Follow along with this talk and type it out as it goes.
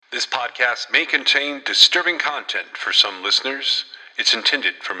This podcast may contain disturbing content for some listeners. It's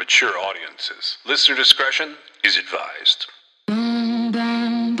intended for mature audiences. Listener discretion is advised.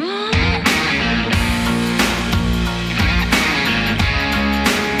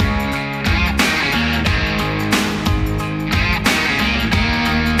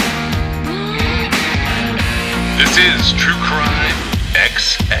 This is True Crime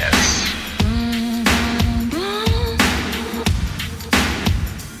XS.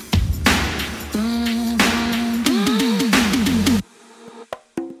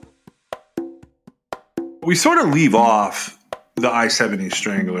 We sort of leave off the I-70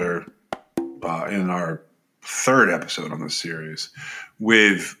 Strangler in our third episode on this series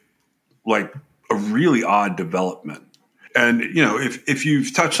with like a really odd development. And, you know, if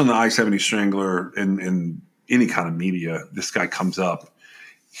you've touched on the I-70 Strangler in any kind of media, this guy comes up.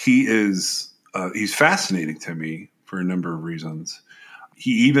 He's fascinating to me for a number of reasons.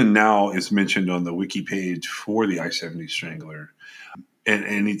 He even now is mentioned on the wiki page for the I-70 Strangler.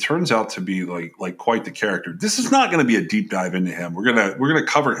 And he turns out to be like quite the character. This is not going to be a deep dive into him. We're gonna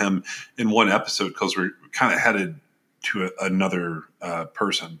cover him in one episode because we're kind of headed to another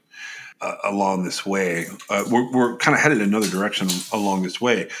person along this way. We're kind of headed another direction along this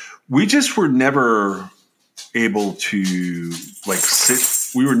way. We just were never able to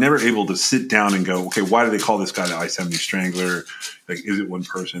sit. We were never able to sit down and go, okay, why do they call this guy the I-70 Strangler? Like, is it one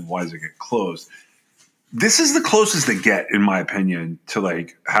person? Why does it get closed? This is the closest they get, in my opinion, to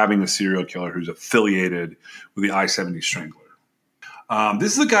like having a serial killer who's affiliated with the I-70 Strangler.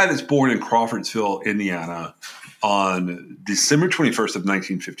 This is a guy that's born in Crawfordsville, Indiana, on December 21st of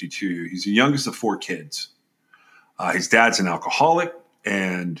 1952. He's the youngest of four kids. His dad's an alcoholic,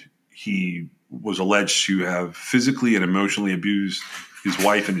 and he was alleged to have physically and emotionally abused his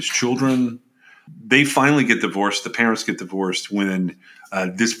wife and his children. They finally get divorced. The parents get divorced when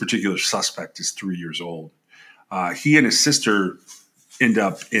this particular suspect is 3 years old. He and his sister end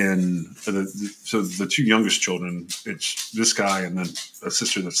up in the two youngest children. It's this guy and then a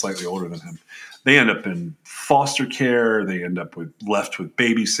sister that's slightly older than him. They end up in foster care. They end up left with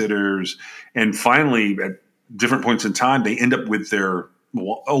babysitters, and finally, at different points in time, they end up with their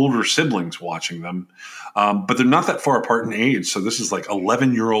older siblings watching them, but they're not that far apart in age. So this is like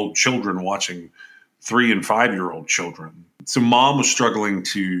 11-year-old children watching 3 and 5-year-old children. So mom was struggling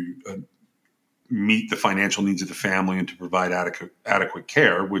to meet the financial needs of the family and to provide adequate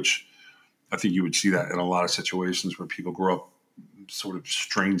care, which I think you would see that in a lot of situations where people grow up sort of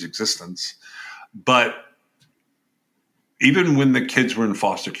strange existence. But even when the kids were in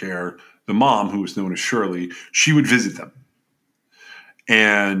foster care, the mom, who was known as Shirley, she would visit them.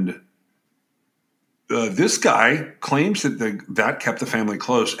 And this guy claims that kept the family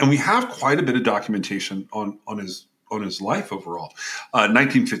close, and we have quite a bit of documentation on his life overall.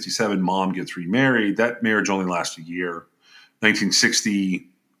 1957, mom gets remarried. That marriage only lasts a year. 1960,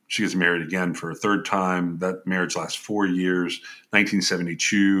 she gets married again for a third time. That marriage lasts 4 years.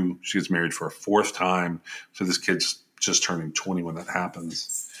 1972, she gets married for a fourth time. So this kid's just turning 20 when that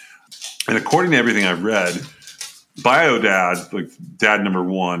happens. And according to everything I've read, bio dad, like dad number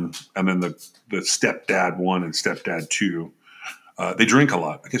one, and then the stepdad one and stepdad two, they drink a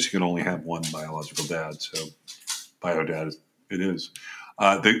lot. I guess you can only have one biological dad, so bio dad it is.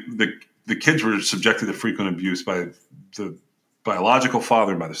 The kids were subjected to frequent abuse by the biological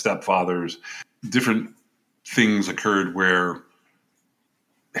father and by the stepfathers. Different things occurred where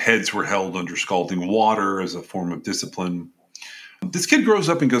heads were held under scalding water as a form of discipline. This kid grows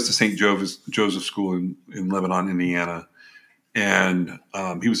up and goes to St. Joseph School in Lebanon, Indiana. And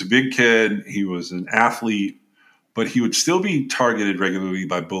he was a big kid. He was an athlete, but he would still be targeted regularly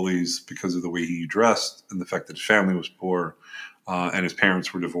by bullies because of the way he dressed and the fact that his family was poor and his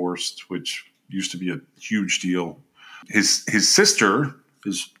parents were divorced, which used to be a huge deal. His sister,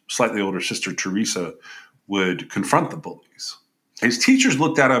 his slightly older sister, Teresa, would confront the bullies. His teachers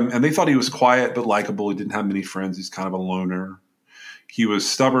looked at him and they thought he was quiet but likable. He didn't have many friends. He's kind of a loner. He was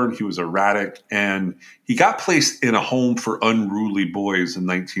stubborn, he was erratic, and he got placed in a home for unruly boys in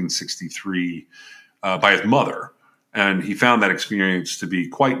 1963 by his mother. And he found that experience to be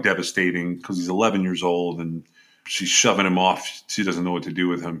quite devastating because he's 11 years old and she's shoving him off. She doesn't know what to do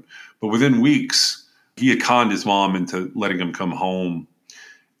with him. But within weeks, he had conned his mom into letting him come home.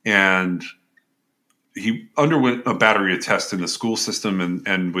 And he underwent a battery of tests in the school system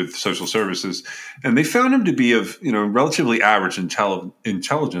and with social services, and they found him to be of relatively average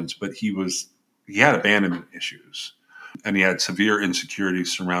intelligence, but he had abandonment issues, and he had severe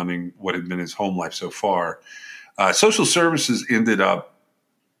insecurities surrounding what had been his home life so far. Social services ended up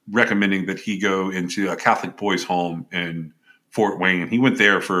recommending that he go into a Catholic boys' home in Fort Wayne. He went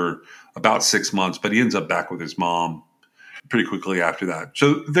there for about 6 months, but he ends up back with his mom pretty quickly after that.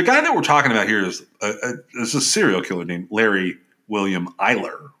 So the guy that we're talking about here is a serial killer named Larry William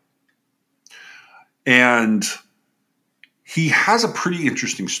Eyler. And he has a pretty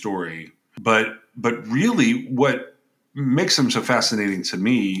interesting story, but really what makes him so fascinating to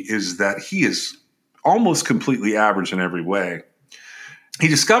me is that he is almost completely average in every way. He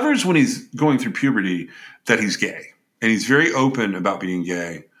discovers when he's going through puberty that he's gay, and he's very open about being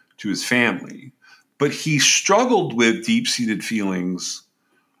gay to his family. But he struggled with deep-seated feelings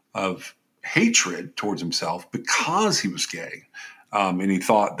of hatred towards himself because he was gay. And he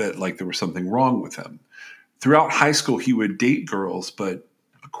thought that like there was something wrong with him. Throughout high school, he would date girls, but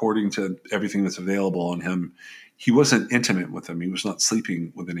according to everything that's available on him, he wasn't intimate with them. He was not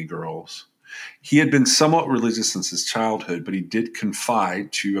sleeping with any girls. He had been somewhat religious since his childhood, but he did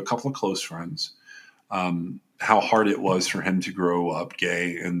confide to a couple of close friends how hard it was for him to grow up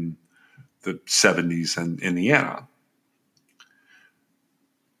gay in the 70s in Indiana.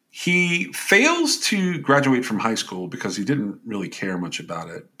 He fails to graduate from high school because he didn't really care much about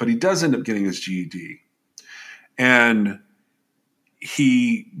it, but he does end up getting his GED. And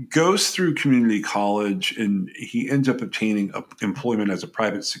he goes through community college, and he ends up obtaining employment as a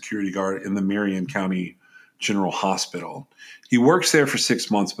private security guard in the Marion County General Hospital. He works there for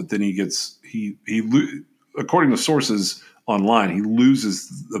 6 months, but then according to sources online, he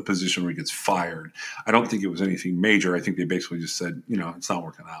loses the position where he gets fired. I don't think it was anything major. I think they basically just said, it's not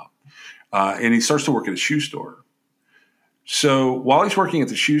working out. And he starts to work at a shoe store. So while he's working at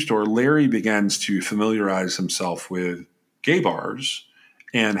the shoe store, Larry begins to familiarize himself with gay bars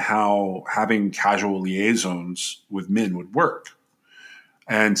and how having casual liaisons with men would work.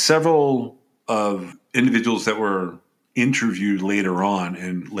 And several of individuals that were interviewed later on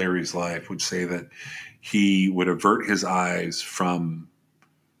in Larry's life would say that he would avert his eyes from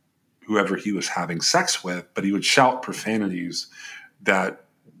whoever he was having sex with, but he would shout profanities that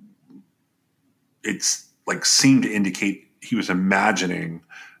it's like seemed to indicate he was imagining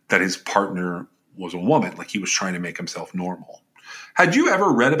that his partner was a woman, like he was trying to make himself normal. Had you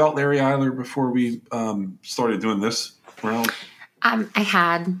ever read about Larry Eyler before we started doing this round? I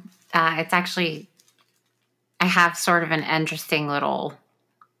had. It's actually, I have sort of an interesting little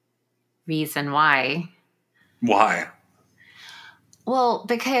reason why. Why? Well,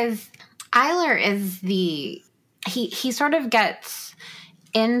 because Eyler is he sort of gets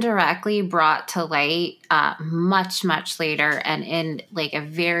indirectly brought to light much, much later and in like a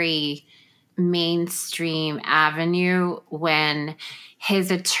very mainstream avenue when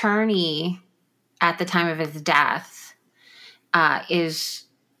his attorney at the time of his death is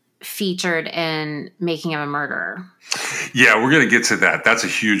featured in Making of a Murderer. Yeah, we're going to get to that. That's a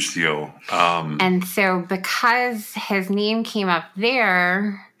huge deal. And so because his name came up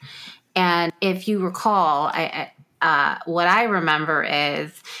there, and if you recall, what I remember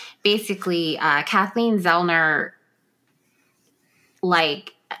is basically Kathleen Zellner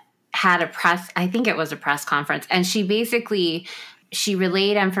had I think it was a press conference, and she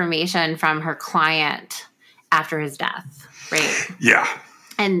relayed information from her client after his death, right? Yeah.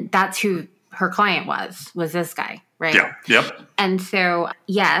 And that's who her client was this guy, right? Yeah. Yep. And so,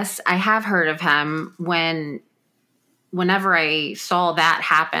 yes, I have heard of him. Whenever I saw that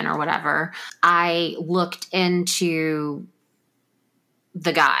happen or whatever, I looked into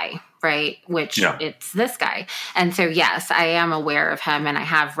the guy, right? It's this guy. And so, yes, I am aware of him and I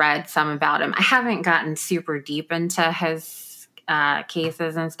have read some about him. I haven't gotten super deep into his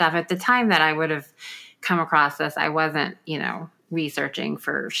cases and stuff. At the time that I would have come across this, I wasn't, researching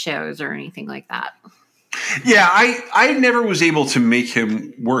for shows or anything like that. Yeah, I never was able to make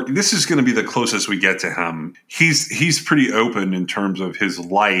him work. This is going to be the closest we get to him. He's pretty open in terms of his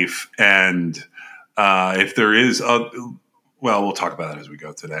life, and if there is we'll talk about that as we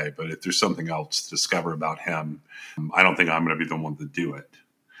go today. But if there's something else to discover about him, I don't think I'm going to be the one to do it.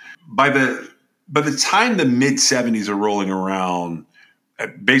 By the time the mid 70s are rolling around,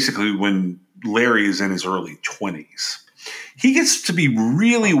 basically when Larry is in his early 20s, he gets to be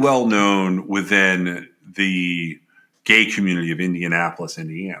really well known within the gay community of Indianapolis,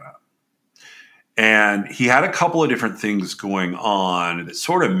 Indiana. And he had a couple of different things going on that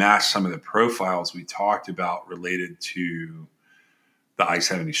sort of matched some of the profiles we talked about related to the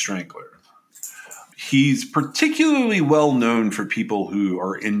I-70 Strangler. He's particularly well known for people who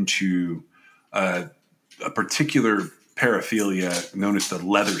are into a particular paraphilia known as the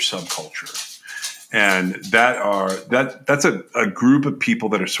leather subculture. And that's a group of people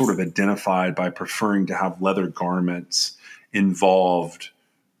that are sort of identified by preferring to have leather garments involved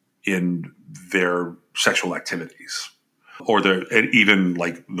in their sexual activities. or even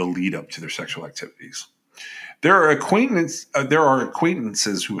like the lead up to their sexual activities. There are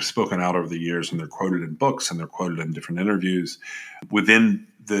acquaintances who have spoken out over the years, and they're quoted in books and they're quoted in different interviews within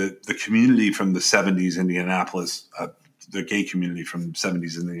the community from the 70s, Indianapolis, the gay community from the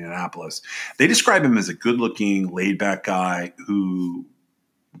 70s in Indianapolis. They describe him as a good-looking, laid-back guy who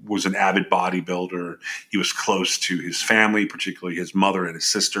was an avid bodybuilder. He was close to his family, particularly his mother and his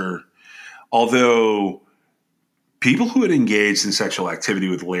sister. Although people who had engaged in sexual activity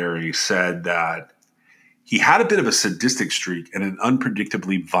with Larry said that he had a bit of a sadistic streak and an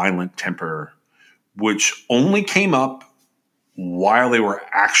unpredictably violent temper, which only came up while they were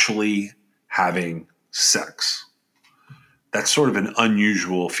actually having sex. That's sort of an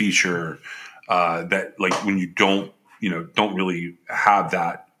unusual feature that, like, when you don't really have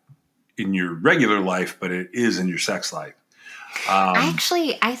that in your regular life, but it is in your sex life.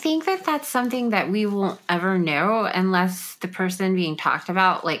 Actually, I think that that's something that we won't ever know unless the person being talked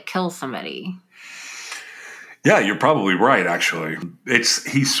about like kills somebody. Yeah, you're probably right, actually.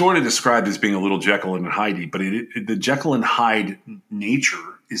 He's sort of described as being a little Jekyll and Hyde, but the Jekyll and Hyde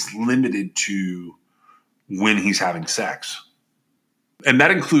nature is limited to when he's having sex. And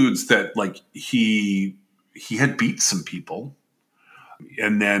that includes that, like, he had beat some people.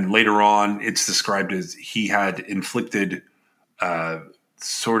 And then later on, it's described as he had inflicted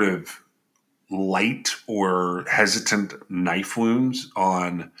sort of light or hesitant knife wounds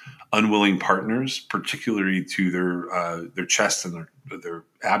on unwilling partners, particularly to their chest and their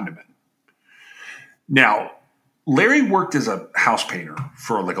abdomen. Now, Larry worked as a house painter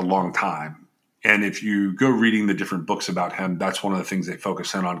for like a long time. And if you go reading the different books about him, that's one of the things they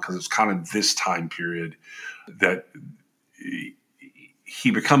focus in on, because it's kind of this time period that he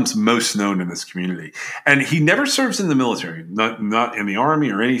becomes most known in this community. And he never serves in the military, not in the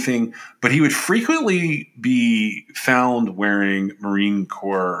Army or anything, but he would frequently be found wearing Marine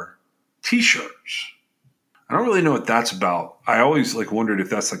Corps T-shirts. I don't really know what that's about. I always wondered if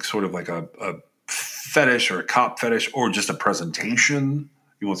that's sort of like a fetish or a cop fetish, or just a presentation.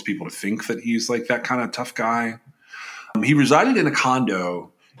 He wants people to think that he's like that kind of tough guy. He resided in a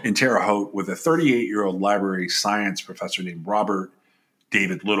condo in Terre Haute with a 38-year-old library science professor named Robert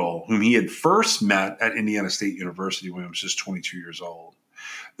David Little, whom he had first met at Indiana State University when he was just 22 years old.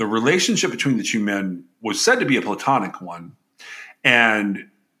 The relationship between the two men was said to be a platonic one, and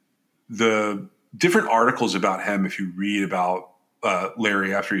the different articles about him, if you read about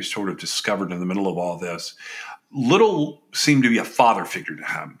Larry after he's sort of discovered in the middle of all this, Little seemed to be a father figure to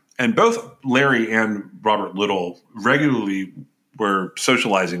him. And both Larry and Robert Little regularly were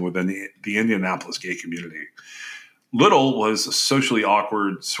socializing within the Indianapolis gay community. Little was a socially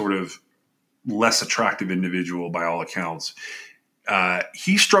awkward, sort of less attractive individual by all accounts.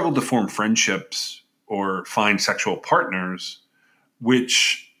 He struggled to form friendships or find sexual partners,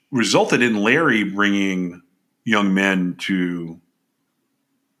 which resulted in Larry bringing young men to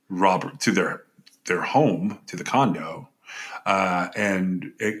Robert, to their home, to the condo,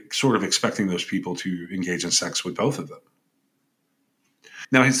 and sort of expecting those people to engage in sex with both of them.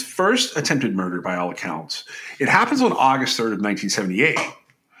 Now, his first attempted murder, by all accounts, it happens on August 3rd of 1978.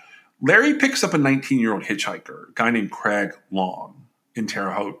 Larry picks up a 19-year-old hitchhiker, a guy named Craig Long, in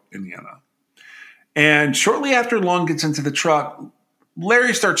Terre Haute, Indiana. And shortly after Long gets into the truck,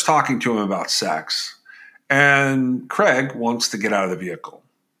 Larry starts talking to him about sex, and Craig wants to get out of the vehicle.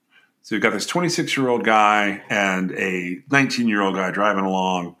 So you've got this 26-year-old guy and a 19-year-old guy driving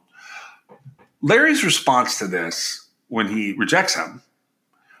along. Larry's response to this, when he rejects him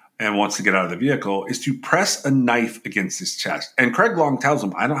and wants to get out of the vehicle, is to press a knife against his chest. And Craig Long tells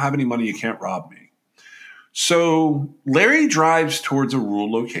him, "I don't have any money, you can't rob me." So Larry drives towards a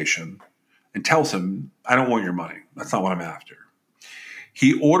rural location and tells him, "I don't want your money. That's not what I'm after."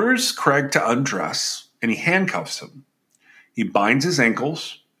 He orders Craig to undress, and he handcuffs him. He binds his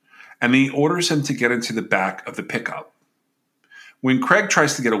ankles, and then he orders him to get into the back of the pickup. When Craig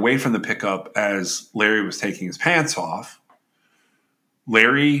tries to get away from the pickup as Larry was taking his pants off,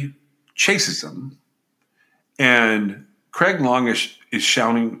 Larry chases him, and Craig Long is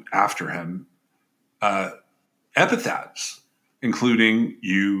shouting after him epithets, including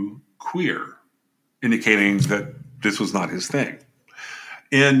 "you queer," indicating that this was not his thing.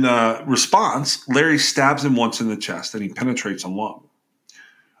 In response, Larry stabs him once in the chest, and he penetrates a lung.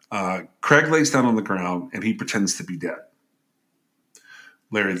 Craig lays down on the ground, and he pretends to be dead.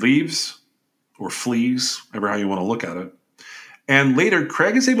 Larry leaves, or flees, however how you want to look at it. And later,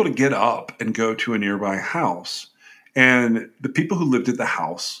 Craig is able to get up and go to a nearby house. And the people who lived at the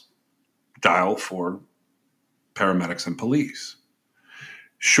house dial for paramedics and police.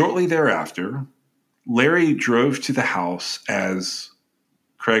 Shortly thereafter, Larry drove to the house as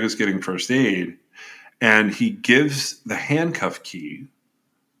Craig is getting first aid, and he gives the handcuff key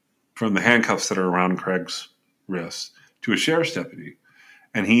from the handcuffs that are around Craig's wrists to a sheriff's deputy.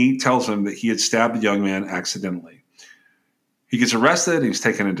 And he tells him that he had stabbed the young man accidentally. He gets arrested, and he's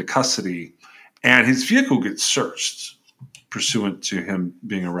taken into custody, and his vehicle gets searched pursuant to him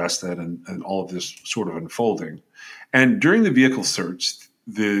being arrested and all of this sort of unfolding. And during the vehicle search,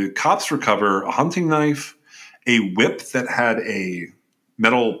 the cops recover a hunting knife, a whip that had a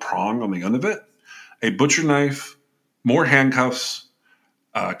metal prong on the end of it, a butcher knife, more handcuffs,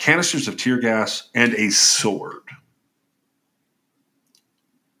 canisters of tear gas, and a sword.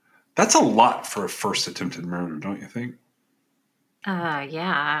 That's a lot for a first attempted murder, don't you think?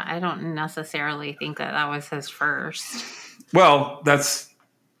 Yeah, I don't necessarily think that was his first. Well, that's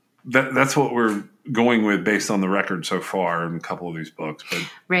what we're going with based on the record so far in a couple of these books. But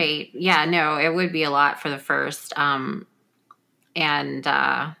right, yeah, no, it would be a lot for the first. Well,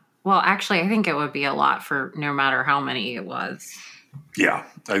 actually, I think it would be a lot for no matter how many it was. Yeah,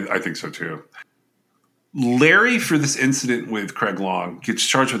 I think so too. Larry, for this incident with Craig Long, gets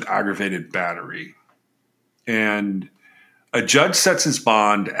charged with aggravated battery. And a judge sets his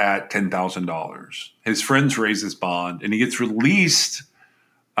bond at $10,000. His friends raise his bond, and he gets released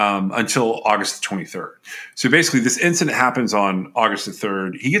until August the 23rd. So basically, this incident happens on August the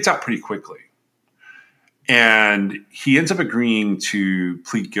 3rd. He gets out pretty quickly. And he ends up agreeing to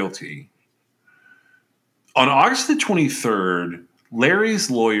plead guilty. On August the 23rd, Larry's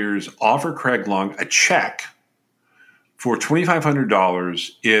lawyers offer Craig Long a check for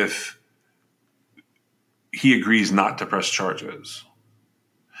 $2,500 if he agrees not to press charges.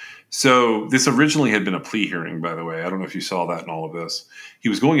 So this originally had been a plea hearing, by the way. I don't know if you saw that in all of this. He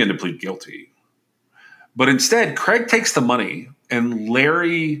was going in to plead guilty. But instead, Craig takes the money, and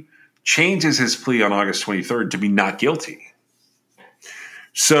Larry changes his plea on August 23rd to be not guilty.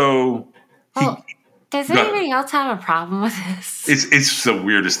 So does anybody else have a problem with this? It's the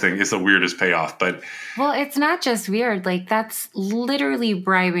weirdest thing. It's the weirdest payoff. But well, it's not just weird. Like, that's literally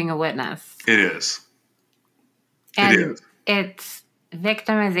bribing a witness. It is. And it's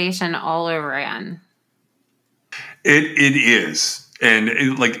victimization all over again. It is. And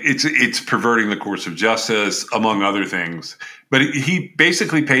it's perverting the course of justice, among other things. But he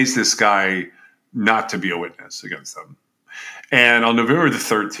basically pays this guy not to be a witness against them. And on November the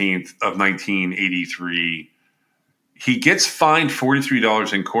 13th of 1983, he gets fined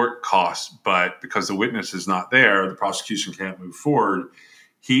 $43 in court costs, but because the witness is not there, the prosecution can't move forward.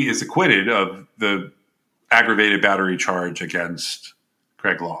 He is acquitted of the aggravated battery charge against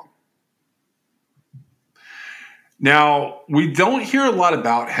Craig Long. Now, we don't hear a lot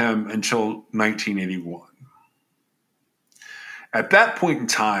about him until 1981. At that point in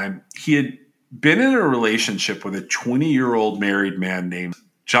time, he had been in a relationship with a 20-year-old married man named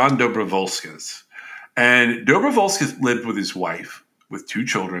John Dobrovolskis. And Dobrovolskis lived with his wife, with 2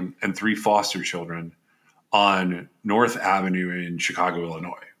 children and 3 foster children on North Avenue in Chicago,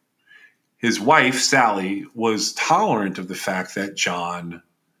 Illinois. His wife, Sally, was tolerant of the fact that John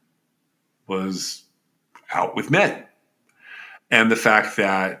was out with men. And the fact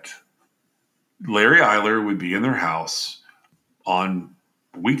that Larry Eiler would be in their house on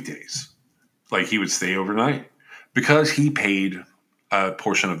weekdays. Like, he would stay overnight because he paid a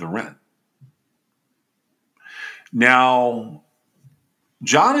portion of the rent. Now,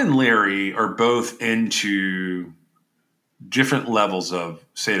 John and Larry are both into different levels of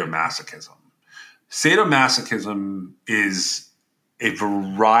sadomasochism. Sadomasochism is a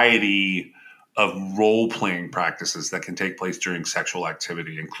variety of role-playing practices that can take place during sexual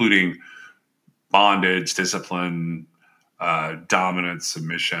activity, including bondage, discipline, dominance,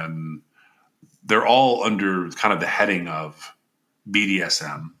 submission. They're all under kind of the heading of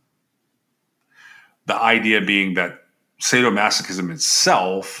BDSM. The idea being that sadomasochism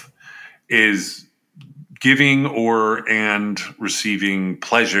itself is giving and receiving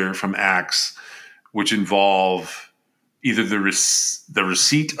pleasure from acts which involve either the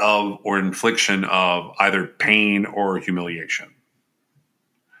receipt of or infliction of either pain or humiliation.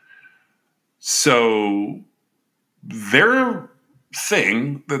 So their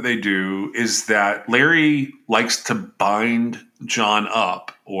thing that they do is that Larry likes to bind John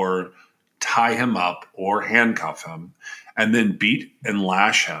up or tie him up or handcuff him and then beat and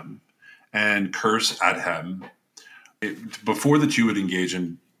lash him and curse at him before the two would engage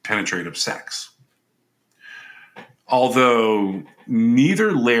in penetrative sex. Although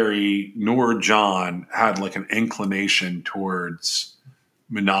neither Larry nor John had like an inclination towards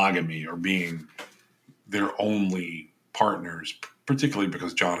monogamy or being their only partners, particularly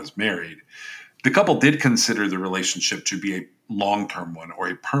because John is married, the couple did consider the relationship to be a long-term one or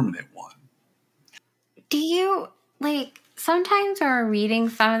a permanent one. Do you, sometimes when we're reading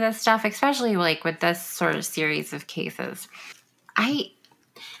some of this stuff, especially with this sort of series of cases, I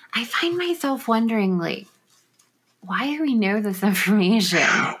find myself wondering, why do we know this information?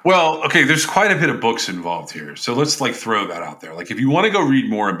 Well, okay, there's quite a bit of books involved here. So let's throw that out there. If you want to go read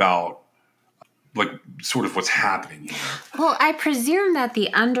more about sort of what's happening here. Well, I presume that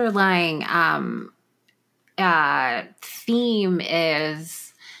the underlying theme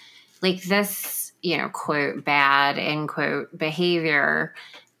is this, quote, bad, end quote, behavior,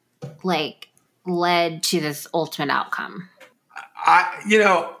 led to this ultimate outcome.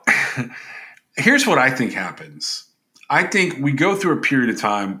 Here's what I think happens. I think we go through a period of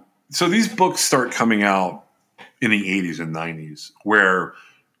time. So these books start coming out in the 80s and 90s where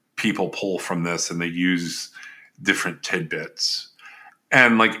people pull from this and they use different tidbits.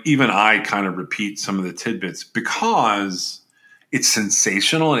 And even I kind of repeat some of the tidbits because it's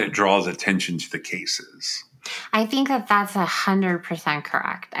sensational and it draws attention to the cases. I think that's 100%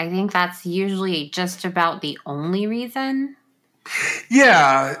 correct. I think that's usually just about the only reason.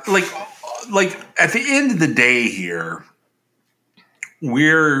 Yeah. At the end of the day here,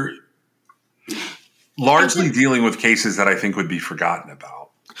 we're largely dealing with cases that I think would be forgotten about.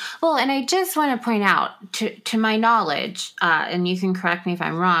 Well, and I just want to point out, to my knowledge, and you can correct me if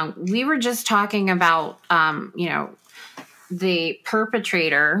I'm wrong, we were just talking about, the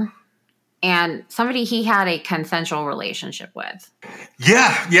perpetrator and somebody he had a consensual relationship with.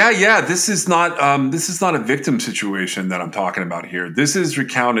 Yeah. This is not a victim situation that I'm talking about here. This is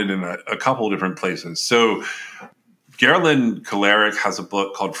recounted in a couple of different places. So Geralyn Kalerik has a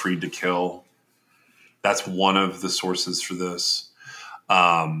book called Freed to Kill. That's one of the sources for this.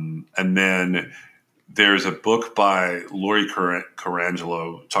 And then there's a book by Lori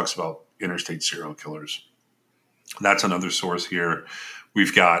Carangelo, talks about interstate serial killers. That's another source here.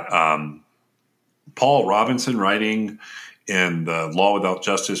 We've got Paul Robinson writing in The Law Without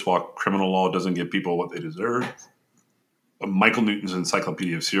Justice, Why Criminal Law Doesn't Give People What They Deserve. Michael Newton's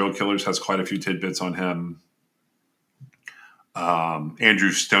Encyclopedia of Serial Killers has quite a few tidbits on him.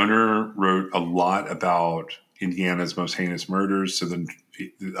 Andrew Stoner wrote a lot about Indiana's most heinous murders. So then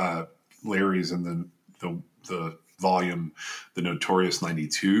Larry's in the volume, The Notorious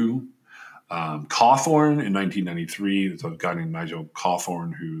 92. Cawthorn in 1993. There's a guy named Nigel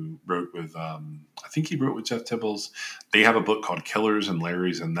Cawthorn who wrote with, I think he wrote with Jeff Tibbles. They have a book called Killers, and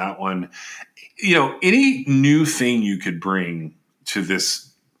Larry's in that one. Any new thing you could bring to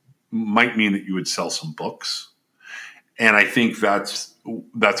this might mean that you would sell some books. And I think that's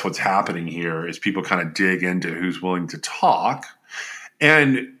what's happening here is people kind of dig into who's willing to talk.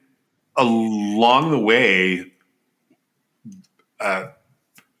 And along the way,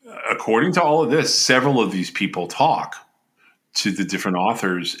 according to all of this, several of these people talk to the different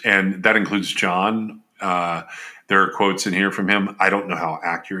authors, and that includes John. There are quotes in here from him. I don't know how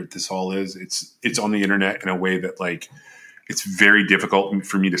accurate this all is. It's on the internet in a way that it's very difficult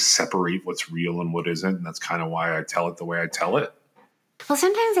for me to separate what's real and what isn't. And that's kind of why I tell it the way I tell it. Well,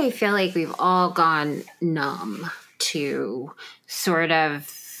 sometimes I feel like we've all gone numb to sort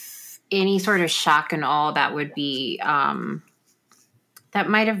of any sort of shock and awe that would be, that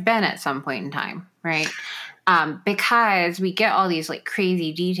might have been at some point in time, right? Because we get all these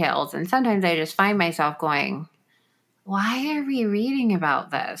crazy details. And sometimes I just find myself going, why are we reading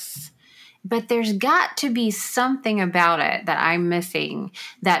about this? But there's got to be something about it that I'm missing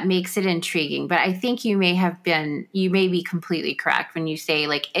that makes it intriguing. But I think you may be completely correct when you say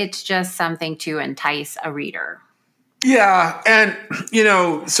it's just something to entice a reader. Yeah. And,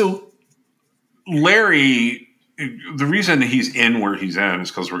 so Larry, the reason he's in where he's in is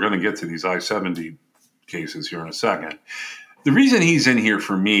because we're going to get to these I-70 cases here in a second. The reason he's in here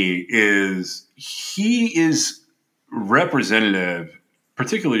for me is he is representative,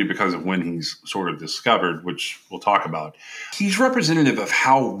 particularly because of when he's sort of discovered, which we'll talk about. He's representative of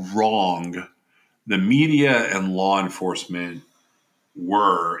how wrong the media and law enforcement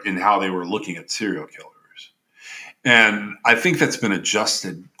were in how they were looking at serial killers. And I think that's been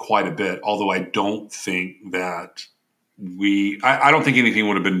adjusted quite a bit, although I don't think that I don't think anything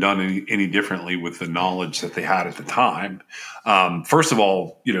would have been done any differently with the knowledge that they had at the time. First of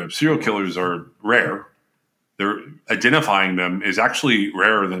all, serial killers are rare. They're identifying them is actually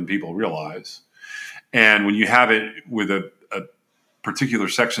rarer than people realize. And when you have it with a particular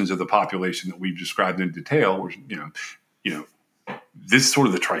sections of the population that we've described in detail, where, this is sort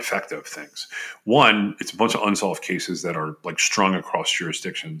of the trifecta of things. One, it's a bunch of unsolved cases that are strung across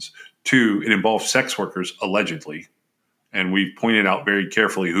jurisdictions. Two, it involves sex workers, allegedly. And we've pointed out very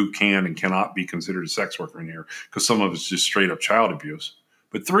carefully who can and cannot be considered a sex worker in here, because some of it's just straight up child abuse.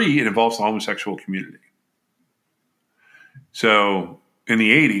 But 3, it involves the homosexual community. So in the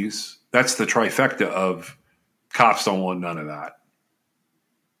 80s, that's the trifecta of cops don't want none of that.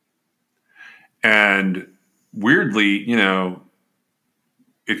 And weirdly, you know,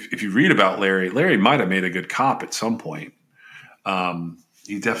 if you read about Larry might have made a good cop at some point.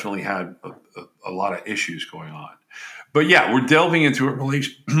 He definitely had a lot of issues going on. But yeah, we're delving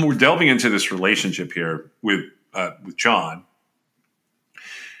into this relationship here with John.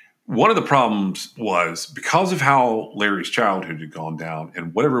 One of the problems was because of how Larry's childhood had gone down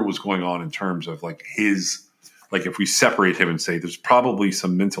and whatever was going on in terms of like if we separate him and say there's probably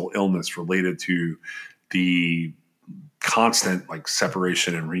some mental illness related to the constant like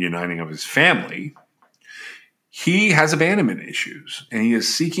separation and reuniting of his family, he has abandonment issues, and he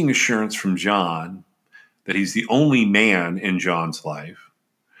is seeking assurance from John that he's the only man in John's life.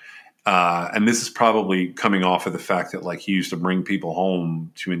 And this is probably coming off of the fact that like he used to bring people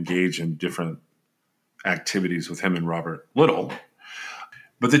home to engage in different activities with him and Robert Little.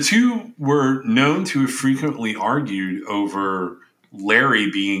 But the two were known to have frequently argued over Larry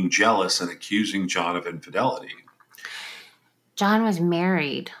being jealous and accusing John of infidelity. John was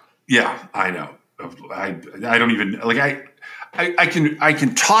married. Yeah, I know. I don't even like I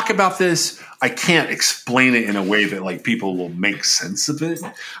can talk about this. I can't explain it in a way that like people will make sense of it.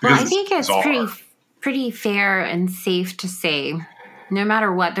 Well, I think it's pretty fair and safe to say, no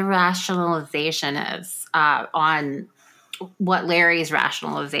matter what the rationalization is on what Larry's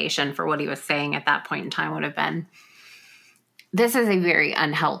rationalization for what he was saying at that point in time would have been, this is a very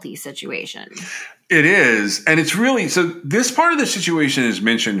unhealthy situation. It is. And it's really, so this part of the situation is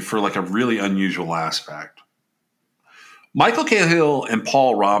mentioned for like a really unusual aspect. Michael Cahill and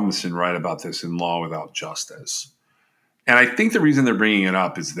Paul Robinson write about this in Law Without Justice. And I think the reason they're bringing it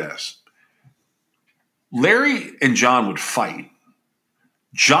up is this. Larry and John would fight.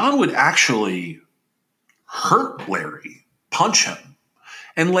 John would actually hurt Larry, punch him.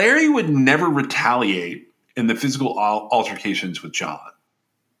 And Larry would never retaliate in the physical altercations with John.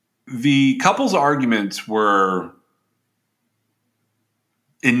 The couple's arguments were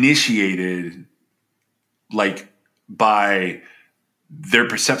initiated like by their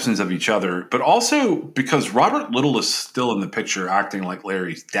perceptions of each other, but also because Robert Little is still in the picture acting like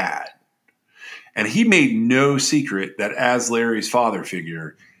Larry's dad. And he made no secret that as Larry's father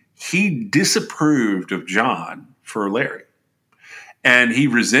figure, he disapproved of John for Larry. And he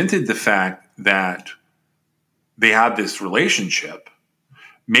resented the fact that they had this relationship,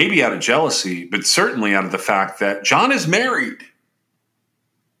 maybe out of jealousy, but certainly out of the fact that John is married.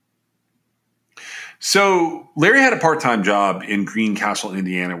 So Larry had a part-time job in Greencastle,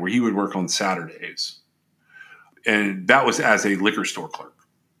 Indiana, where he would work on Saturdays. And that was as a liquor store clerk.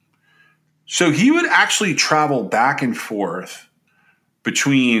 So he would actually travel back and forth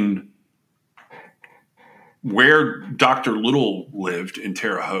between where Dr. Little lived in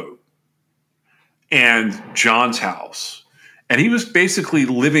Terre Haute and John's house. And he was basically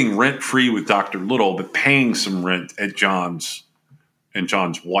living rent-free with Dr. Little, but paying some rent at John's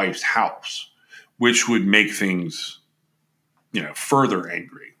wife's house, which would make things, further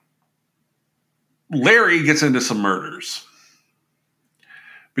angry. Larry gets into some murders.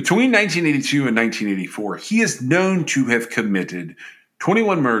 Between 1982 and 1984, he is known to have committed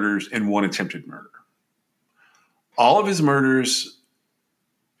 21 murders and 1 attempted murder. All of his murders,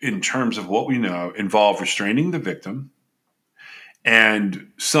 in terms of what we know, involve restraining the victim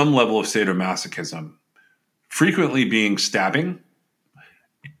and some level of sadomasochism, frequently being stabbing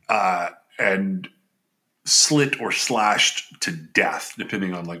and slit or slashed to death,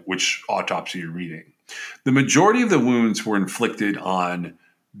 depending on like which autopsy you're reading. The majority of the wounds were inflicted on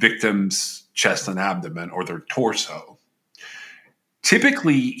victims' chest and abdomen or their torso.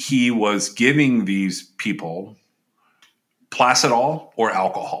 Typically, he was giving these people Placidol or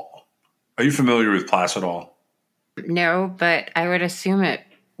alcohol. Are you familiar with Placidol? No, but I would assume it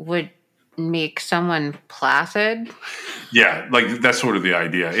would make someone placid. Yeah, like that's sort of the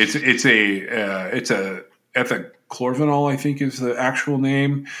idea. It's a ethichlorvinol, I think is the actual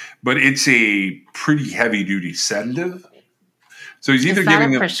name, but it's a pretty heavy duty sedative. So he's either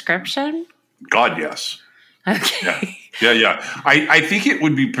giving a prescription. God, yes. Okay. Yeah. I think it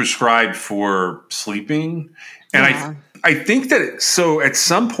would be prescribed for sleeping, and I think that so at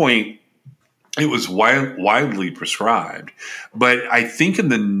some point it was widely prescribed, but I think in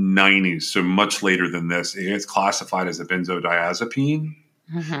the 90s, so much later than this, it gets classified as a benzodiazepine.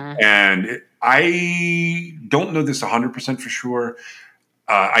 Mm-hmm. And I don't know this 100% for sure.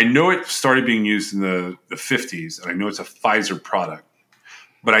 I know it started being used in the 50s, and I know it's a Pfizer product.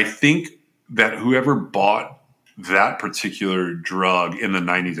 But I think that whoever bought that particular drug in the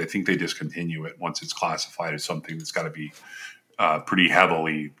 90s, I think they discontinue it once it's classified as something that's got to be pretty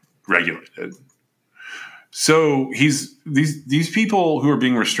heavily regulated. So these people who are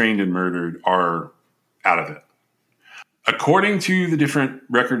being restrained and murdered are out of it. According to the different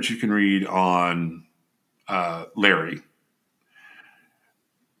records you can read on Larry,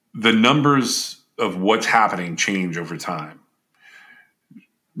 the numbers of what's happening change over time.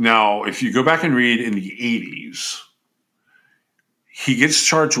 Now, if you go back and read in the 80s, he gets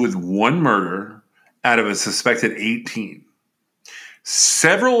charged with one murder out of a suspected 18.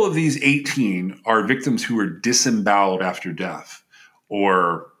 Several of these 18 are victims who were disemboweled after death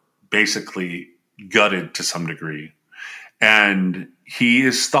or basically gutted to some degree. And he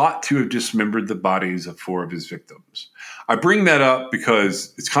is thought to have dismembered the bodies of 4 of his victims. I bring that up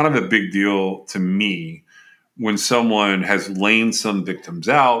because it's kind of a big deal to me when someone has lain some victims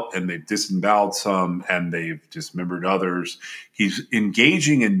out and they've disemboweled some and they've dismembered others. He's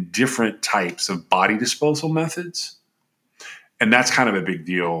engaging in different types of body disposal methods. And that's kind of a big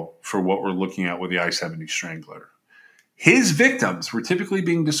deal for what we're looking at with the I-70 Strangler. His victims were typically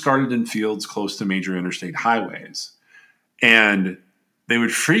being discarded in fields close to major interstate highways. And they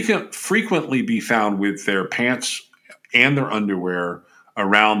would frequently be found with their pants and their underwear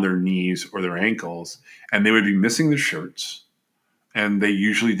around their knees or their ankles. And they would be missing their shirts. And they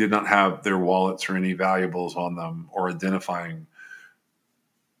usually did not have their wallets or any valuables on them or identifying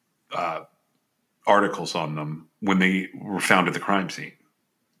articles on them when they were found at the crime scene.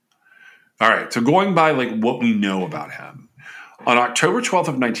 All right, so going by like what we know about him. On October 12th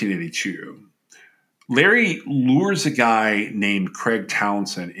of 1982, Larry lures a guy named Craig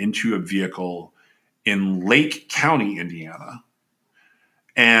Townsend into a vehicle in Lake County, Indiana.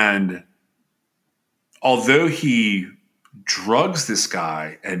 And although he drugs this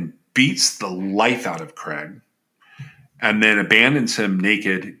guy and beats the life out of Craig, and then abandons him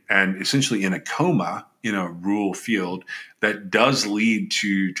naked and essentially in a coma in a rural field, that does lead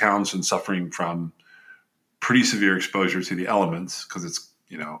to Townsend suffering from pretty severe exposure to the elements because it's,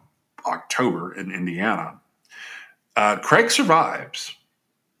 October in Indiana. Craig survives.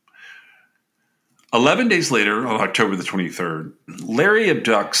 11 days later, on October the 23rd, Larry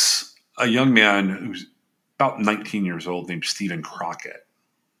abducts a young man who's about 19 years old named Stephen Crockett.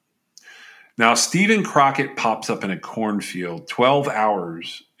 Now, Stephen Crockett pops up in a cornfield 12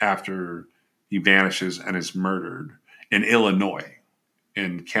 hours after he vanishes and is murdered in Illinois,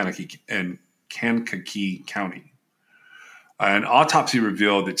 in Kankakee County. An autopsy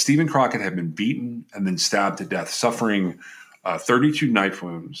revealed that Stephen Crockett had been beaten and then stabbed to death, suffering 32 knife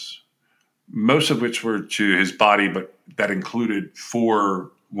wounds, most of which were to his body, but that included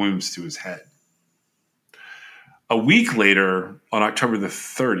 4 wounds to his head. A week later, on October the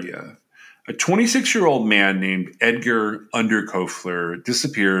 30th, a 26-year-old man named Edgar Underkofler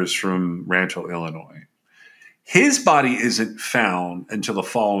disappears from Rancho, Illinois. His body isn't found until the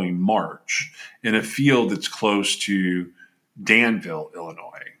following March in a field that's close to Danville,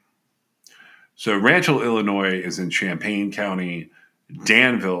 Illinois. So Rancho, Illinois is in Champaign County.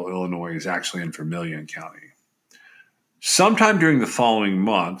 Danville, Illinois is actually in Vermilion County. Sometime during the following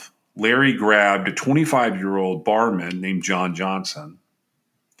month, Larry grabbed a 25-year-old barman named John Johnson.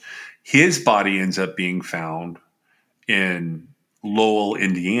 His body ends up being found in Lowell,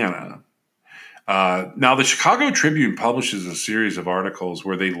 Indiana. Now, the Chicago Tribune publishes a series of articles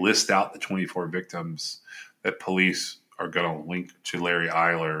where they list out the 24 victims that police are going to link to Larry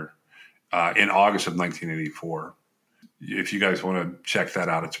Eyler in August of 1984. If you guys want to check that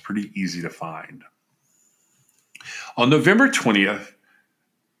out, it's pretty easy to find. On November 20th,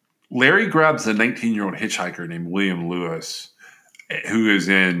 Larry grabs a 19-year-old hitchhiker named William Lewis, who is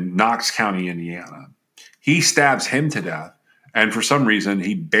in Knox County, Indiana. He stabs him to death, and for some reason,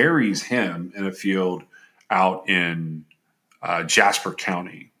 he buries him in a field out in Jasper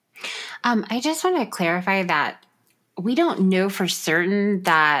County. I just want to clarify that we don't know for certain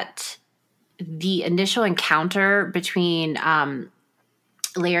that the initial encounter between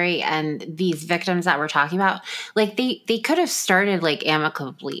Larry and these victims that we're talking about, like they could have started like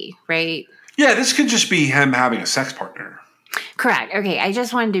amicably, right? Yeah, this could just be him having a sex partner. Correct. Okay, I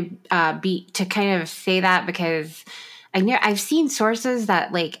just wanted to kind of say that because I know I've seen sources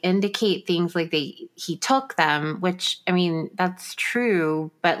that like indicate things like he took them, which I mean that's true,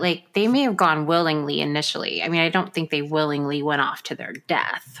 but like they may have gone willingly initially. I mean, I don't think they willingly went off to their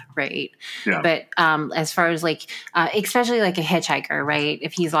death, right? Yeah. But as far as like, especially like a hitchhiker, right?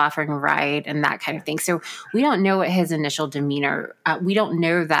 If he's offering a ride and that kind of thing, so we don't know what his initial demeanor. We don't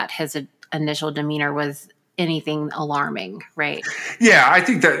know that his initial demeanor was anything alarming, right? Yeah, I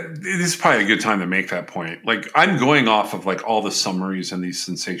think that this is probably a good time to make that point. Like, I'm going off of like all the summaries and these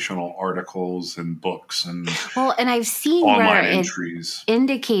sensational articles and books and and I've seen online where entries. it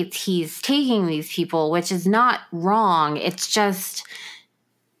indicates he's taking these people, which is not wrong. It's just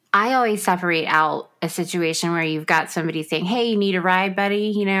I always separate out a situation where you've got somebody saying, "Hey, you need a ride,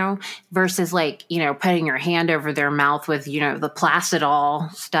 buddy," versus like, putting your hand over their mouth with, the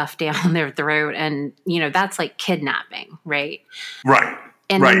Placidol stuff down their throat. And, that's like kidnapping, right? Right.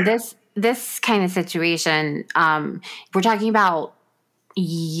 And right. in this kind of situation, we're talking about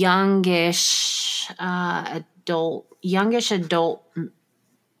youngish adult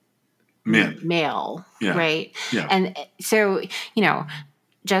male, Yeah. right? Yeah. And so,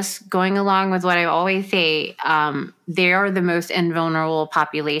 just going along with what I always say, they are the most invulnerable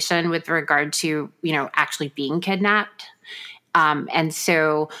population with regard to, actually being kidnapped. And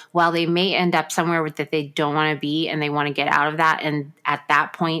so while they may end up somewhere that they don't want to be and they want to get out of that, and at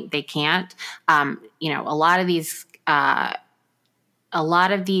that point they can't, a lot of these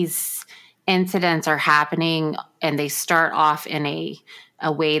incidents are happening and they start off in a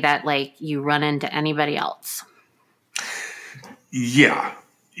way that like you run into anybody else. Yeah.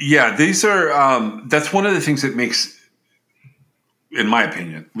 Yeah, these are that's one of the things that makes, in my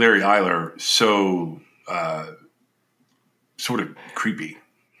opinion, Larry Eiler so sort of creepy.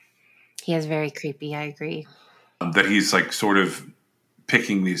 He is very creepy, I agree. That he's like sort of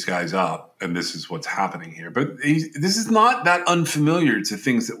picking these guys up and this is what's happening here. But this is not that unfamiliar to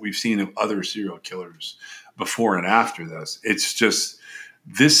things that we've seen of other serial killers before and after this. It's just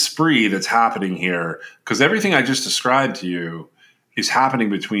this spree that's happening here, because everything I just described to you is happening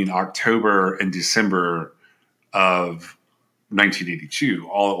between October and December of 1982,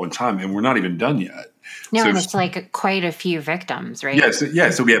 all at one time, and we're not even done yet. No, and it's like quite a few victims, right? Yes, yeah.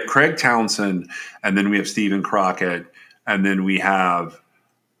 So we have Craig Townsend, and then we have Stephen Crockett, and then we have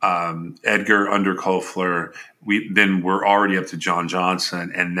Edgar Underkoefler. We're already up to John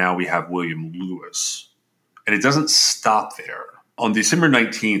Johnson, and now we have William Lewis. And it doesn't stop there. On December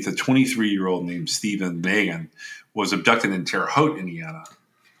 19th, a 23-year-old named Stephen Megan was abducted in Terre Haute, Indiana.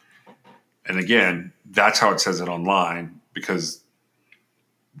 And again, that's how it says it online, because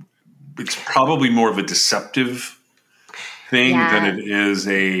it's probably more of a deceptive thing than it is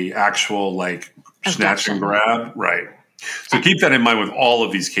a actual like snatch and grab. Right. So keep that in mind with all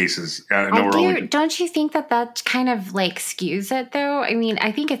of these cases. Don't you think that kind of like skews it though? I mean,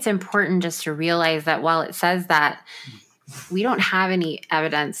 I think it's important just to realize that while it says that, we don't have any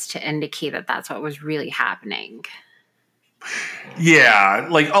evidence to indicate that that's what was really happening. Yeah,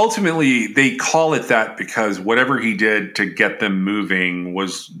 like ultimately they call it that because whatever he did to get them moving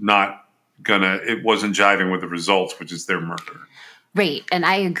was it wasn't jiving with the results, which is their murder. Right. And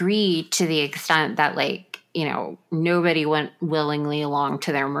I agree to the extent that like, nobody went willingly along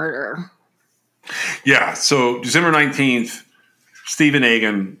to their murder. Yeah. So December 19th, Stephen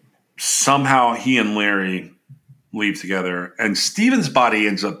Egan, somehow he and Larry leave together, and Stephen's body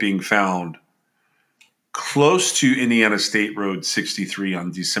ends up being found close to Indiana State Road 63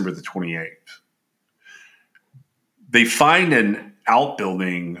 on December the 28th. They find an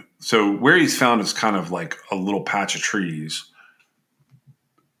outbuilding. So where he's found is kind of like a little patch of trees.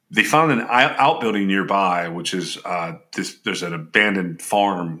 They found an outbuilding nearby, which is there's an abandoned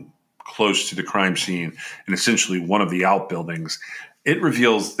farm close to the crime scene, and essentially one of the outbuildings. It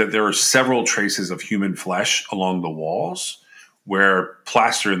reveals that there are several traces of human flesh along the walls where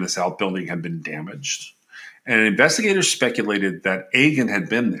plaster in this outbuilding had been damaged. And investigators speculated that Egan had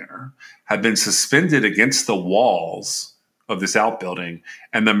been there, had been suspended against the walls of this outbuilding,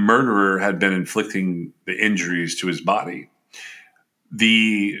 and the murderer had been inflicting the injuries to his body.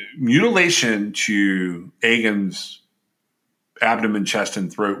 The mutilation to Egan's abdomen, chest,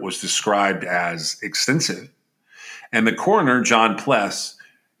 and throat was described as extensive. And the coroner, John Pless,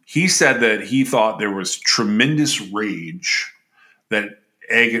 he said that he thought there was tremendous rage that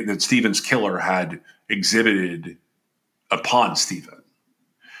Stephen's killer had exhibited upon Stephen.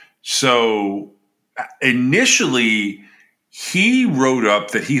 So initially, he wrote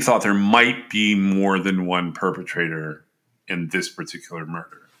up that he thought there might be more than one perpetrator in this particular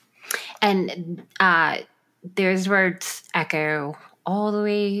murder. And those words echo all the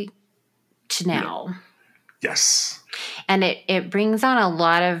way to now. Yes. And it brings on a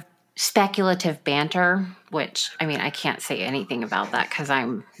lot of speculative banter, which, I mean, I can't say anything about that because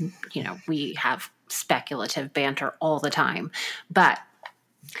we have speculative banter all the time. But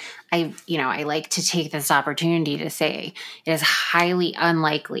I like to take this opportunity to say it is highly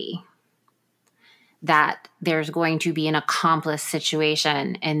unlikely that there's going to be an accomplice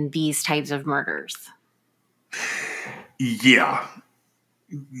situation in these types of murders. Yeah.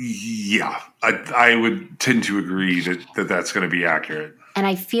 I would tend to agree that that's going to be accurate. And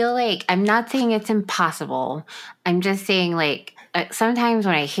I feel like, I'm not saying it's impossible. I'm just saying, like, sometimes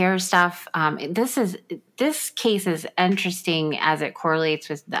when I hear stuff, this case is interesting as it correlates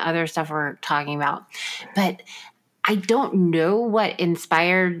with the other stuff we're talking about. But I don't know what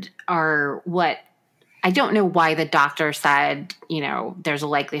inspired I don't know why the doctor said, there's a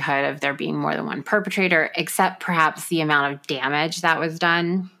likelihood of there being more than one perpetrator, except perhaps the amount of damage that was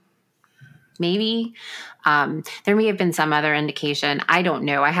done. Maybe. There may have been some other indication. I don't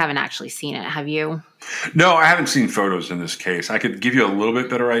know. I haven't actually seen it. Have you? No, I haven't seen photos in this case. I could give you a little bit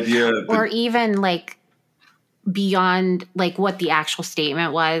better idea. Or even like beyond like what the actual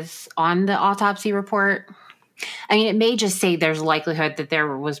statement was on the autopsy report. I mean, it may just say there's a likelihood that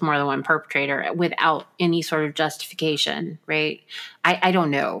there was more than one perpetrator without any sort of justification, right? I don't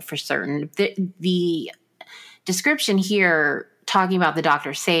know for certain. The description here talking about the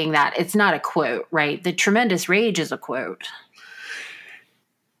doctor saying that, it's not a quote, right? The tremendous rage is a quote.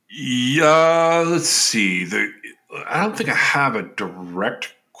 Yeah, let's see. I don't think I have a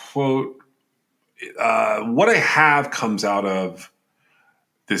direct quote. What I have comes out of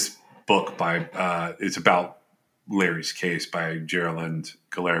this book it's about Larry's Case by Geraldine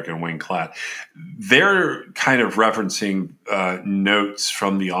Galeric and Wayne Klatt. They're kind of referencing notes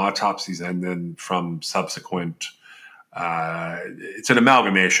from the autopsies and then from subsequent. It's an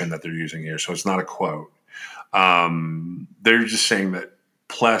amalgamation that they're using here, so it's not a quote. They're just saying that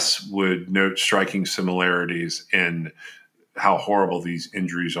Pless would note striking similarities in how horrible these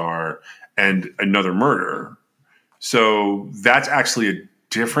injuries are and another murder. So that's actually a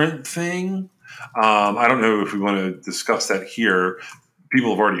different thing. I don't know if we want to discuss that here.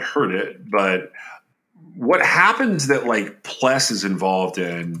 People have already heard it, but what happens that like Pless is involved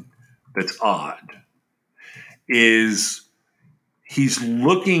in that's odd is he's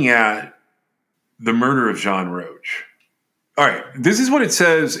looking at the murder of John Roach. All right, this is what it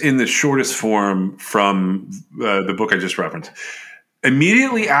says in the shortest form from the book I just referenced.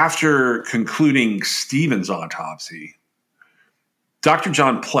 Immediately after concluding Stephen's autopsy, Dr.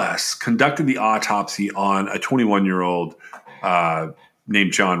 John Pless conducted the autopsy on a 21-year-old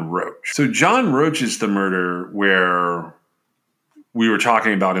named John Roach. So John Roach is the murder where we were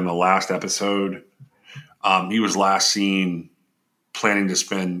talking about in the last episode. He was last seen planning to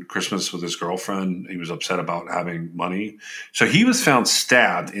spend Christmas with his girlfriend. He was upset about having money. So he was found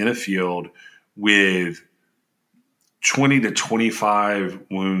stabbed in a field with 20 to 25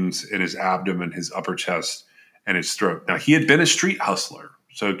 wounds in his abdomen, his upper chest, and his throat. Now, he had been a street hustler,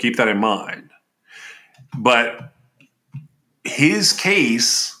 so keep that in mind. But his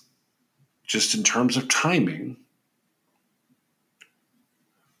case, just in terms of timing,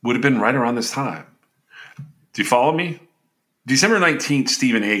 would have been right around this time. Do you follow me? December 19th,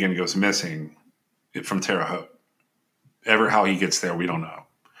 Stephen Egan goes missing from Terre Haute. Ever how he gets there, we don't know.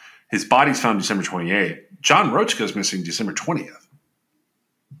 His body's found December 28th. John Roach goes missing December 20th.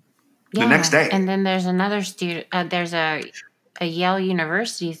 The next day. And then there's another student. There's a Yale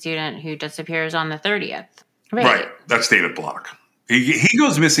University student who disappears on the 30th. Right. That's David Block. He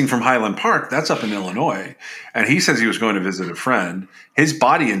goes missing from Highland Park. That's up in Illinois. And he says he was going to visit a friend. His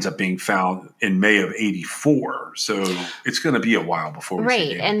body ends up being found in May of 84. So it's going to be a while before we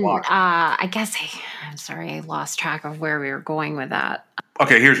see David Block. I guess I'm sorry, I lost track of where we were going with that.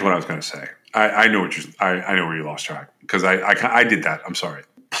 Okay, here's what I was going to say. I know where you lost track because I did that. I'm sorry.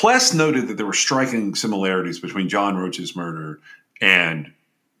 Pless noted that there were striking similarities between John Roach's murder and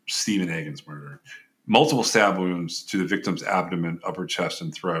Stephen Egan's murder. Multiple stab wounds to the victim's abdomen, upper chest,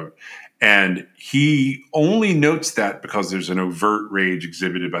 and throat. And he only notes that because there's an overt rage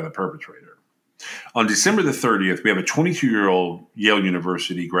exhibited by the perpetrator. On December the 30th, we have a 22-year-old Yale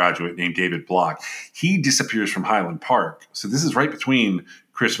University graduate named David Block. He disappears from Highland Park. So this is right between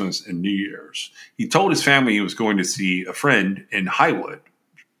Christmas and New Year's. He told his family he was going to see a friend in Highwood,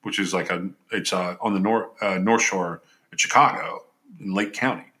 which is like it's on the North Shore of Chicago in Lake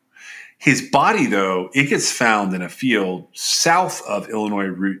County. His body, though, it gets found in a field south of Illinois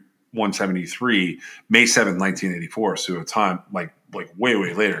Route 173, May 7th, 1984. So a time like way,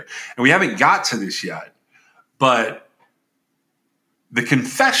 way later. And we haven't got to this yet. But the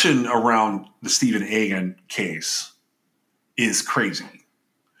confession around the Stephen Egan case is crazy.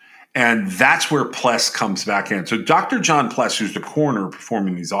 And that's where Pless comes back in. So Dr. John Pless, who's the coroner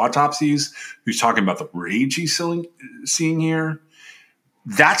performing these autopsies, who's talking about the rage he's seeing here,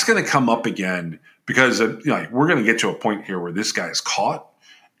 that's going to come up again because we're going to get to a point here where this guy is caught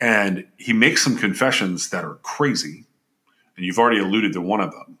and he makes some confessions that are crazy. And you've already alluded to one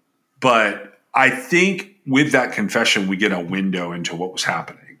of them. But I think with that confession, we get a window into what was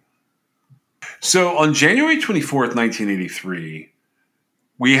happening. So on January 24th, 1983,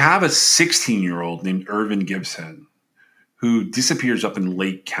 we have a 16-year-old named Irvin Gibson who disappears up in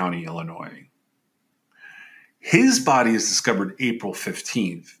Lake County, Illinois. His body is discovered April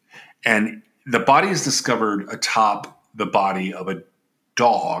 15th, and the body is discovered atop the body of a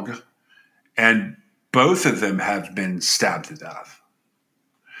dog, and both of them have been stabbed to death.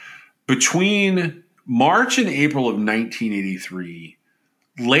 Between March and April of 1983,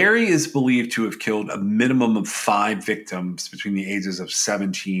 Larry is believed to have killed a minimum of 5 victims between the ages of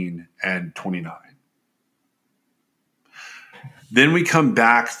 17 and 29. Then we come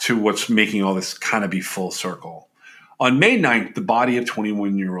back to what's making all this kind of be full circle. On May 9th, the body of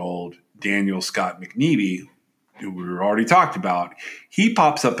 21-year-old Daniel Scott McNeely, who we already talked about, he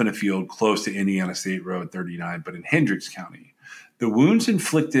pops up in a field close to Indiana State Road 39, but in Hendricks County. The wounds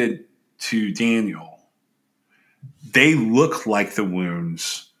inflicted to Daniel, they look like the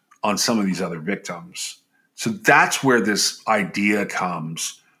wounds on some of these other victims. So that's where this idea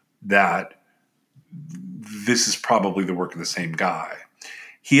comes that this is probably the work of the same guy.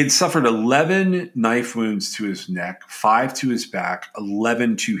 He had suffered 11 knife wounds to his neck, 5 to his back,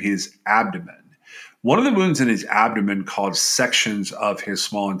 11 to his abdomen. One of the wounds in his abdomen caused sections of his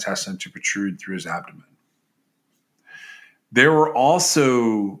small intestine to protrude through his abdomen. There were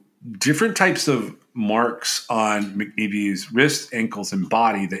also different types of marks on McNeely's wrists, ankles, and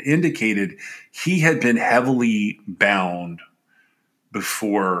body that indicated he had been heavily bound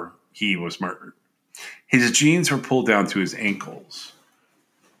before he was murdered. His jeans were pulled down to his ankles.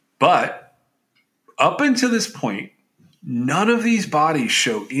 But up until this point, none of these bodies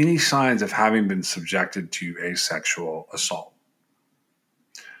show any signs of having been subjected to a sexual assault.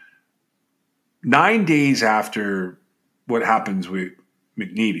 9 days after what happens with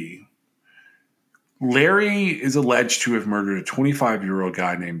McNeely, Larry is alleged to have murdered a 25-year-old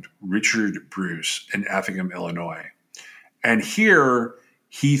guy named Richard Bruce in Effingham, Illinois. And here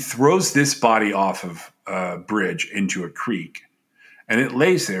he throws this body off of a bridge into a creek, and it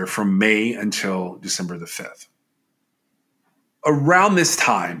lays there from May until December the 5th. Around this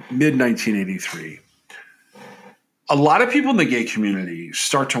time, mid-1983, a lot of people in the gay community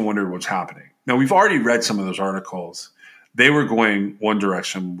start to wonder what's happening. Now, we've already read some of those articles. They were going one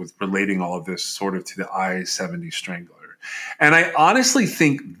direction with relating all of this sort of to the I-70 Strangler. And I honestly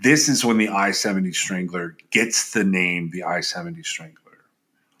think this is when the I-70 Strangler gets the name the I-70 Strangler.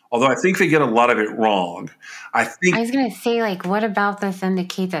 Although I think they get a lot of it wrong. I was going to say, what about this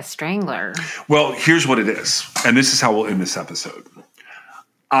indicates a strangler? Well, here's what it is. And this is how we'll end this episode.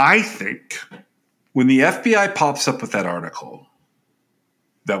 I think when the FBI pops up with that article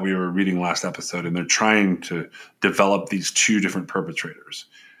that we were reading last episode, and they're trying to develop these 2 different perpetrators.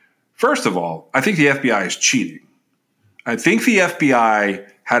 First of all, I think the FBI is cheating. I think the FBI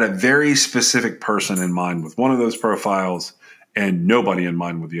had a very specific person in mind with one of those profiles and nobody in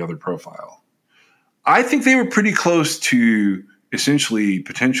mind with the other profile. I think they were pretty close to essentially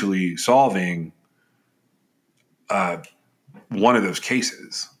potentially solving one of those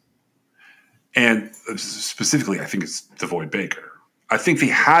cases. And specifically, I think it's Devoid Baker. I think they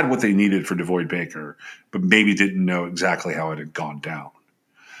had what they needed for Devoid Baker, but maybe didn't know exactly how it had gone down.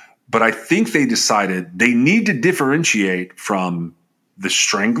 But I think they decided they need to differentiate from the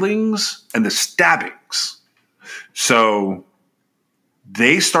stranglings and the stabbings. So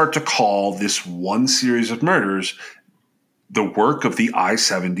they start to call this one series of murders the work of the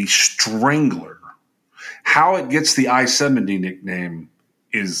I-70 Strangler. How it gets the I-70 nickname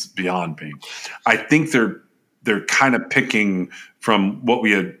is beyond me. I think they're kind of picking from what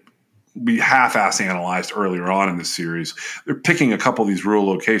we half-ass analyzed earlier on in the series. They're picking a couple of these rural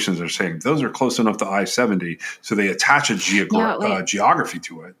locations. They're saying those are close enough to I-70, so they attach a geography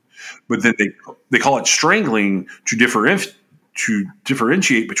to it. But then they call it strangling to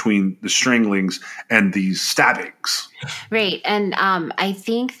differentiate between the stranglings and these stabbings. Right. And I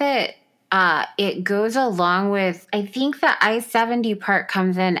think that it goes along with, I think the I-70 part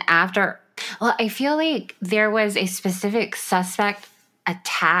comes in after. Well, I feel like there was a specific suspect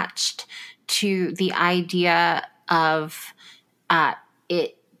attached to the idea of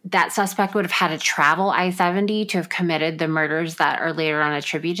it that suspect would have had to travel I-70 to have committed the murders that are later on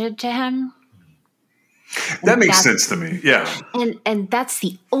attributed to him. That makes sense to me. Yeah. And that's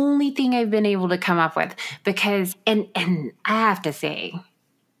the only thing I've been able to come up with, because and I have to say,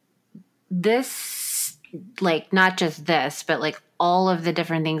 this, like, not just this, but like all of the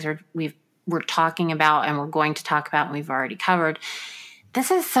different things we're talking about and we're going to talk about and we've already covered, this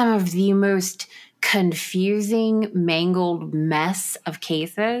is some of the most confusing, mangled mess of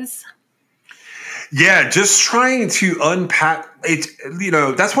cases. Yeah, just trying to unpack it.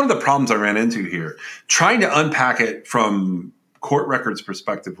 That's one of the problems I ran into here. Trying to unpack it from court records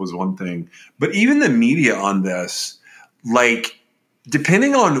perspective was one thing, but even the media on this, like,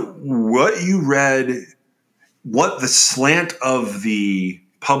 depending on what you read, what the slant of the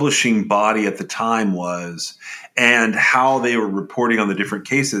publishing body at the time was, and how they were reporting on the different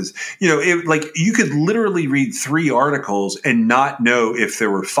cases, you could literally read 3 articles and not know if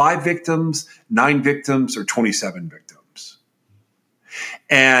there were 5 victims, 9 victims, or 27 victims.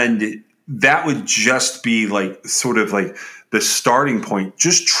 And that would just be like sort of like the starting point,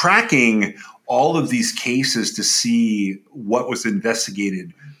 just tracking all of these cases to see what was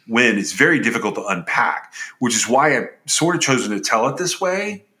investigated when. It's very difficult to unpack, which is why I've sort of chosen to tell it this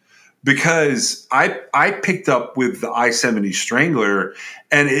way, because I picked up with the I-70 Strangler,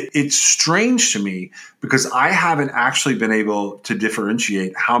 and it's strange to me because I haven't actually been able to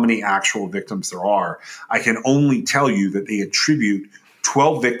differentiate how many actual victims there are. I can only tell you that they attribute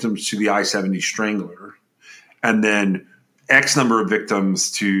 12 victims to the I-70 Strangler, and then X number of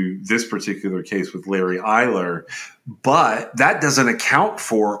victims to this particular case with Larry Eyler. But that doesn't account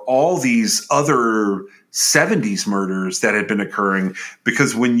for all these other 70s murders that had been occurring,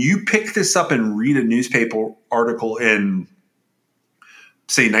 because when you pick this up and read a newspaper article in,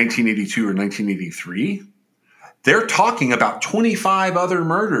 say, 1982 or 1983, they're talking about 25 other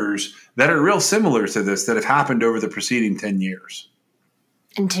murders that are real similar to this that have happened over the preceding 10 years.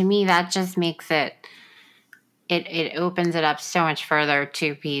 And to me, that just makes it opens it up so much further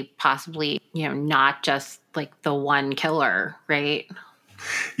to be possibly, not just like the one killer, right?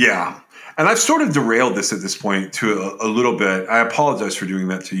 Yeah. And I've sort of derailed this at this point to a little bit. I apologize for doing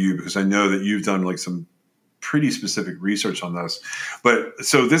that to you, because I know that you've done like some pretty specific research on this. But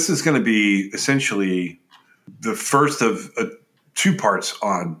so this is going to be essentially the first of 2 parts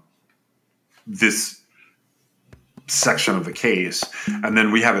on this section of the case. And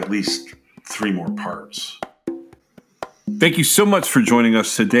then we have at least 3 more parts. Thank you so much for joining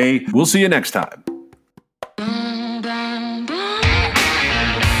us today. We'll see you next time.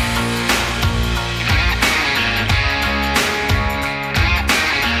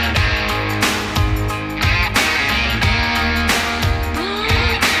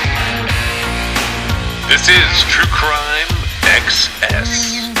 This is True Crime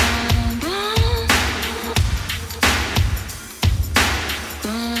XS.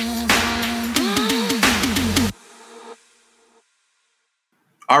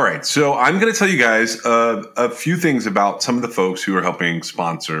 All right, so I'm going to tell you guys a few things about some of the folks who are helping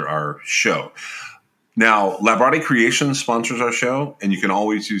sponsor our show. Now, Labrati Creations sponsors our show, and you can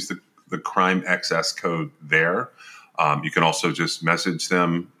always use the Crime XS code there. You can also just message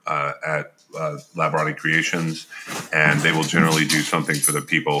them at Labrati Creations, and they will generally do something for the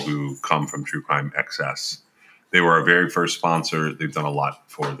people who come from True Crime XS. They were our very first sponsor. They've done a lot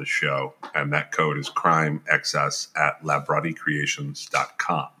for the show, and that code is CrimeXS at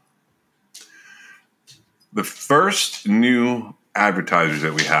LabratiCreations.com. The first new advertisers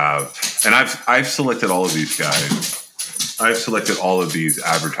that we have, and I've selected all of these guys. I've selected all of these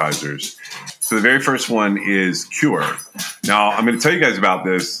advertisers. So the very first one is Cure. Now, I'm going to tell you guys about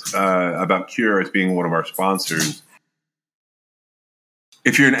this, about Cure as being one of our sponsors.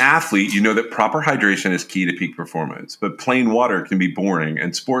 If you're an athlete, you know that proper hydration is key to peak performance, but plain water can be boring,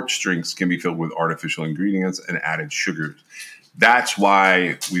 and sports drinks can be filled with artificial ingredients and added sugars. That's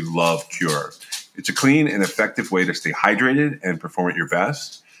why we love Cure. It's a clean and effective way to stay hydrated and perform at your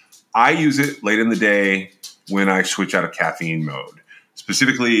best. I use it late in the day when I switch out of caffeine mode,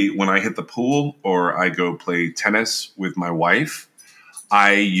 specifically when I hit the pool or I go play tennis with my wife.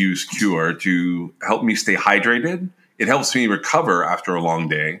 I use Cure to help me stay hydrated. It helps me recover after a long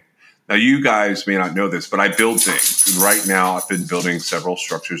day. Now, you guys may not know this, but I build things. And right now, I've been building several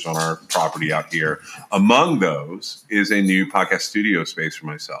structures on our property out here. Among those is a new podcast studio space for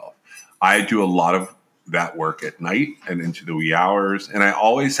myself. I do a lot of that work at night and into the wee hours, and I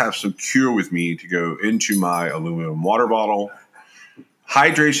always have some Cure with me to go into my aluminum water bottle.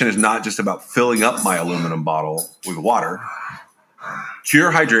 Hydration is not just about filling up my aluminum bottle with water.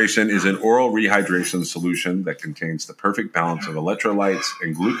 Cure Hydration is an oral rehydration solution that contains the perfect balance of electrolytes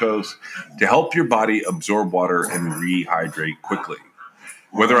and glucose to help your body absorb water and rehydrate quickly.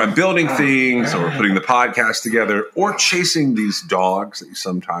 Whether I'm building things or putting the podcast together or chasing these dogs that you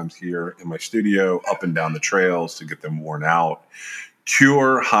sometimes hear in my studio up and down the trails to get them worn out,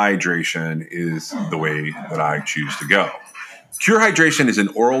 Cure Hydration is the way that I choose to go. Cure Hydration is an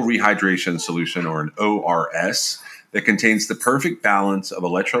oral rehydration solution, or an ORS, that contains the perfect balance of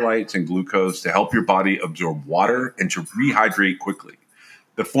electrolytes and glucose to help your body absorb water and to rehydrate quickly.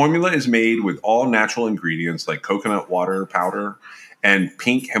 The formula is made with all natural ingredients like coconut water powder and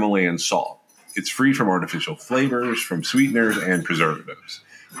pink Himalayan salt. It's free from artificial flavors, from sweeteners, and preservatives.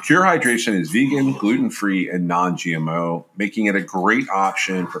 Cure Hydration is vegan, gluten-free, and non-GMO, making it a great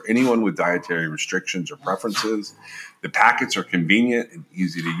option for anyone with dietary restrictions or preferences. The packets are convenient and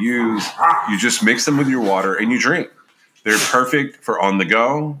easy to use. You just mix them with your water and you drink. They're perfect for on the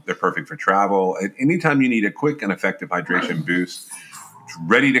go. They're perfect for travel. And anytime you need a quick and effective hydration boost,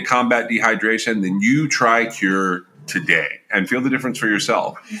 ready to combat dehydration, then you try Cure today and feel the difference for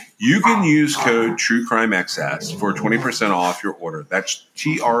yourself. You can use code TrueCrimeXS for 20% off your order. That's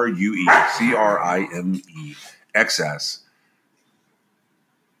TrueCrimeXS.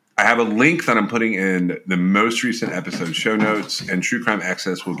 I have a link that I'm putting in the most recent episode show notes, and True Crime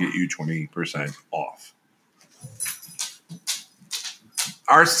Access will get you 20% off.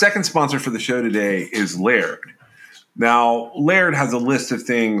 Our second sponsor for the show today is Laird. Now, Laird has a list of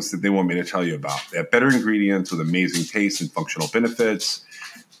things that they want me to tell you about. They have better ingredients with amazing taste and functional benefits.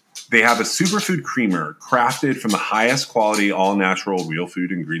 They have a superfood creamer crafted from the highest quality, all-natural, real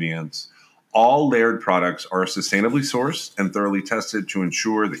food ingredients. All Laird products are sustainably sourced and thoroughly tested to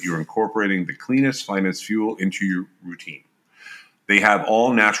ensure that you're incorporating the cleanest, finest fuel into your routine. They have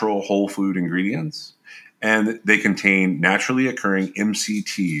all natural whole food ingredients, and they contain naturally occurring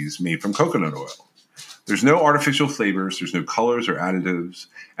MCTs made from coconut oil. There's no artificial flavors, there's no colors or additives,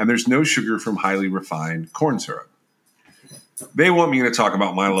 and there's no sugar from highly refined corn syrup. They want me to talk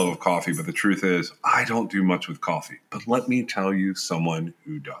about my love of coffee, but the truth is, I don't do much with coffee. But let me tell you someone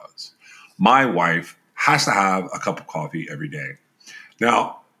who does. My wife has to have a cup of coffee every day.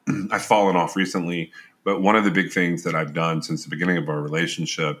 Now, I've fallen off recently, but one of the big things that I've done since the beginning of our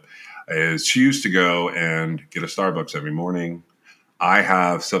relationship is she used to go and get a Starbucks every morning. I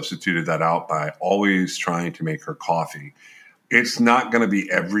have substituted that out by always trying to make her coffee. It's not going to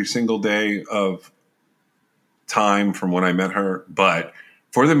be every single day of time from when I met her, but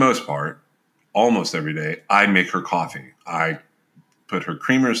for the most part, almost every day, I make her coffee. I put her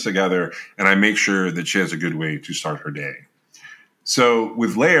creamers together, and I make sure that she has a good way to start her day. So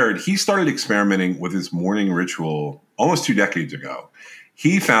with Laird, he started experimenting with his morning ritual almost 2 decades ago.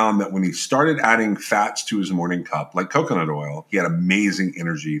 He found that when he started adding fats to his morning cup, like coconut oil, he had amazing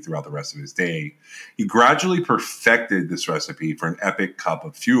energy throughout the rest of his day. He gradually perfected this recipe for an epic cup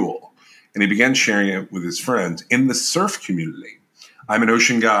of fuel, and he began sharing it with his friends in the surf community. I'm an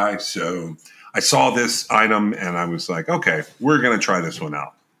ocean guy, so I saw this item and I was like, okay, we're going to try this one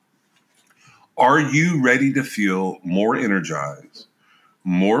out. Are you ready to feel more energized,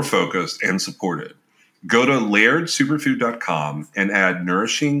 more focused, and supported? Go to lairdsuperfood.com and add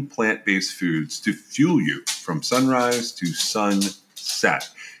nourishing plant-based foods to fuel you from sunrise to sunset.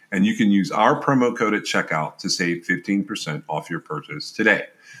 And you can use our promo code at checkout to save 15% off your purchase today.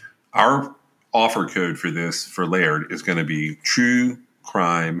 Our offer code for this for Laird is going to be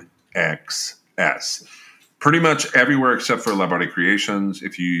TrueCrimeXS. Pretty much everywhere except for Lab Body Creations.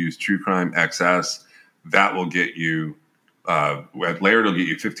 If you use TrueCrimeXS, that will get you, at Laird, it'll get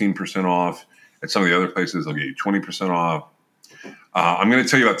you 15% off. At some of the other places, they'll get you 20% off. I'm going to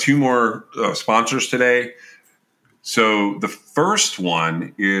tell you about 2 more sponsors today. So the first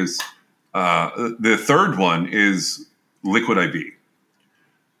one is, the third one is Liquid IV.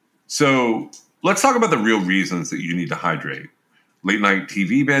 So let's talk about the real reasons that you need to hydrate. Late night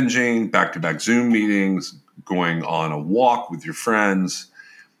TV binging, back-to-back Zoom meetings, going on a walk with your friends.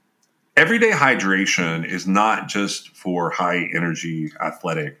 Everyday hydration is not just for high-energy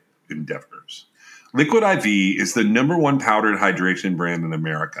athletic endeavors. Liquid IV is the #1 powdered hydration brand in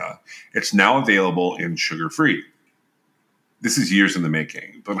America. It's now available in sugar-free. This is years in the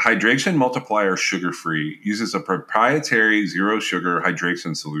making, but Hydration Multiplier Sugar-Free uses a proprietary zero-sugar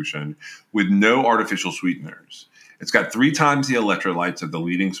hydration solution with no artificial sweeteners. It's got 3 times the electrolytes of the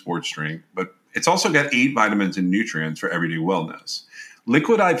leading sports drink, but it's also got 8 vitamins and nutrients for everyday wellness.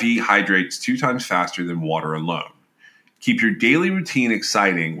 Liquid IV hydrates 2 times faster than water alone. Keep your daily routine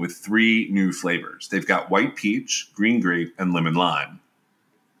exciting with 3 new flavors. They've got white peach, green grape, and lemon lime.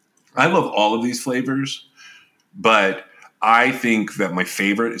 I love all of these flavors, but I think that my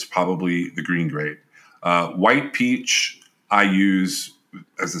favorite is probably the green grape. White peach I use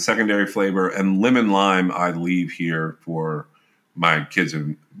as the secondary flavor, and lemon lime I leave here for my kids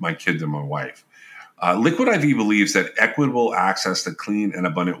and my wife. Liquid IV believes that equitable access to clean and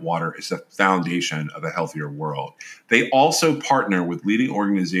abundant water is the foundation of a healthier world. They also partner with leading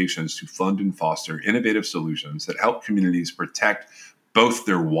organizations to fund and foster innovative solutions that help communities protect both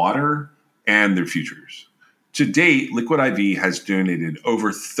their water and their futures. To date, Liquid IV has donated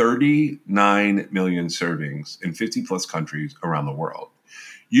over 39 million servings in 50 plus countries around the world.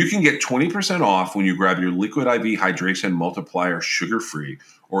 You can get 20% off when you grab your Liquid IV Hydration Multiplier sugar-free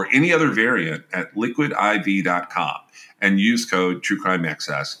or any other variant at liquidiv.com and use code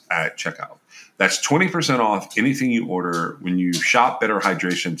TrueCrimeXS at checkout. That's 20% off anything you order when you shop Better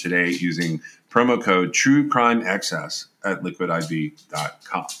Hydration today using promo code TrueCrimeXS at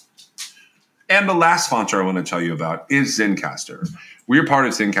liquidiv.com. And the last sponsor I want to tell you about is Zencastr. We are part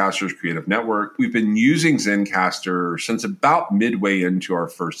of Zencastr's creative network. We've been using Zencastr since about midway into our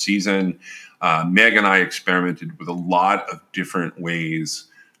first season. Meg and I experimented with a lot of different ways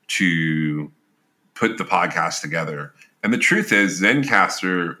to put the podcast together. And the truth is,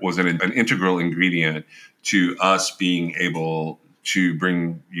 Zencastr was an integral ingredient to us being able to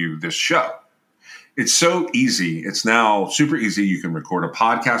bring you this show. It's so easy. It's now super easy. You can record a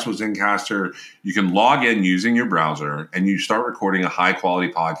podcast with Zencastr. You can log in using your browser and you start recording a high quality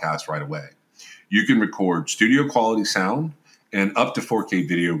podcast right away. You can record studio quality sound and up to 4K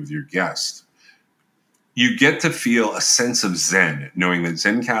video with your guest. You get to feel a sense of zen, knowing that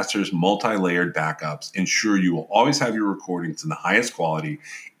Zencastr's multi-layered backups ensure you will always have your recordings in the highest quality,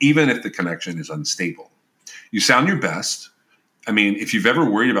 even if the connection is unstable. You sound your best. I mean, if you've ever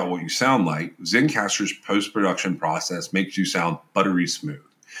worried about what you sound like, Zencastr's post-production process makes you sound buttery smooth.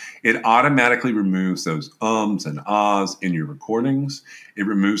 It automatically removes those ums and ahs in your recordings. It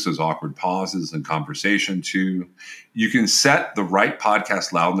removes those awkward pauses in conversation too. You can set the right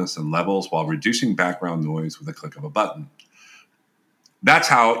podcast loudness and levels while reducing background noise with a click of a button. That's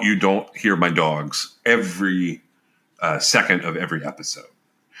how you don't hear my dogs every second of every episode.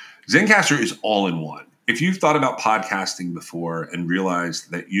 Zencastr is all in one. If you've thought about podcasting before and realized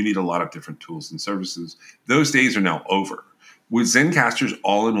that you need a lot of different tools and services, those days are now over. With Zencastr's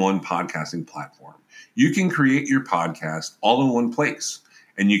all-in-one podcasting platform, you can create your podcast all in one place,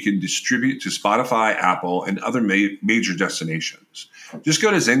 and you can distribute to Spotify, Apple, and other major destinations. Just go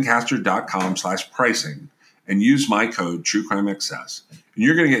to zencastr.com/pricing and use my code TrueCrimeXS, and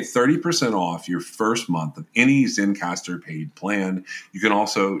you're going to get 30% off your first month of any Zencastr paid plan. You can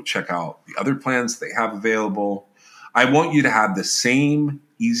also check out the other plans they have available. I want you to have the same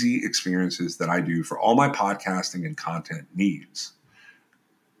easy experiences that I do for all my podcasting and content needs.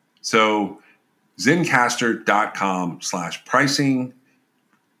 So zencastr.com/pricing.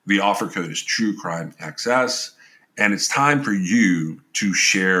 The offer code is TrueCrimeXS, and it's time for you to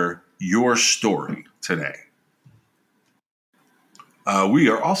share your story today. We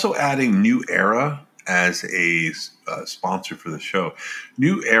are also adding New Era as a sponsor for the show.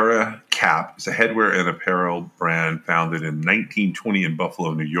 New Era Cap is a headwear and apparel brand founded in 1920 in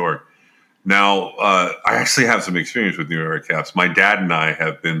Buffalo, New York. Now, I actually have some experience with New Era caps. My dad and I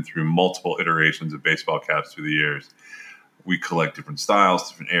have been through multiple iterations of baseball caps through the years. We collect different styles,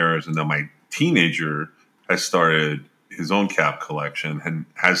 different eras, and then my teenager has started his own cap collection and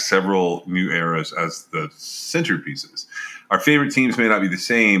has several New Eras as the centerpieces. Our favorite teams may not be the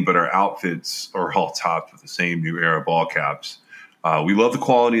same, but our outfits are all topped with the same New Era ball caps. We love the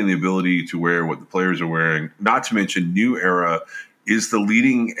quality and the ability to wear what the players are wearing. Not to mention, New Era is the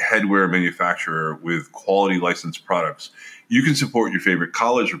leading headwear manufacturer with quality licensed products. You can support your favorite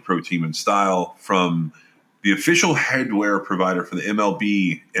college or pro team in style from the official headwear provider for the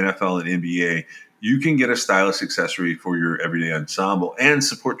MLB, NFL, and NBA. You can get a stylish accessory for your everyday ensemble and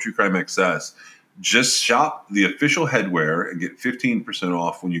support True Crime XS. Just shop the official headwear and get 15%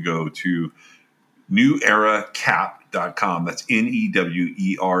 off when you go to neweracap.com. That's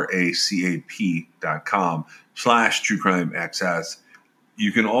neweracap.com/TrueCrimeXS.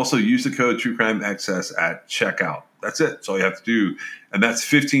 You can also use the code TrueCrimeXS at checkout. That's it. That's all you have to do. And that's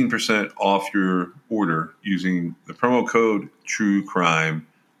 15% off your order using the promo code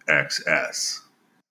TrueCrimeXS.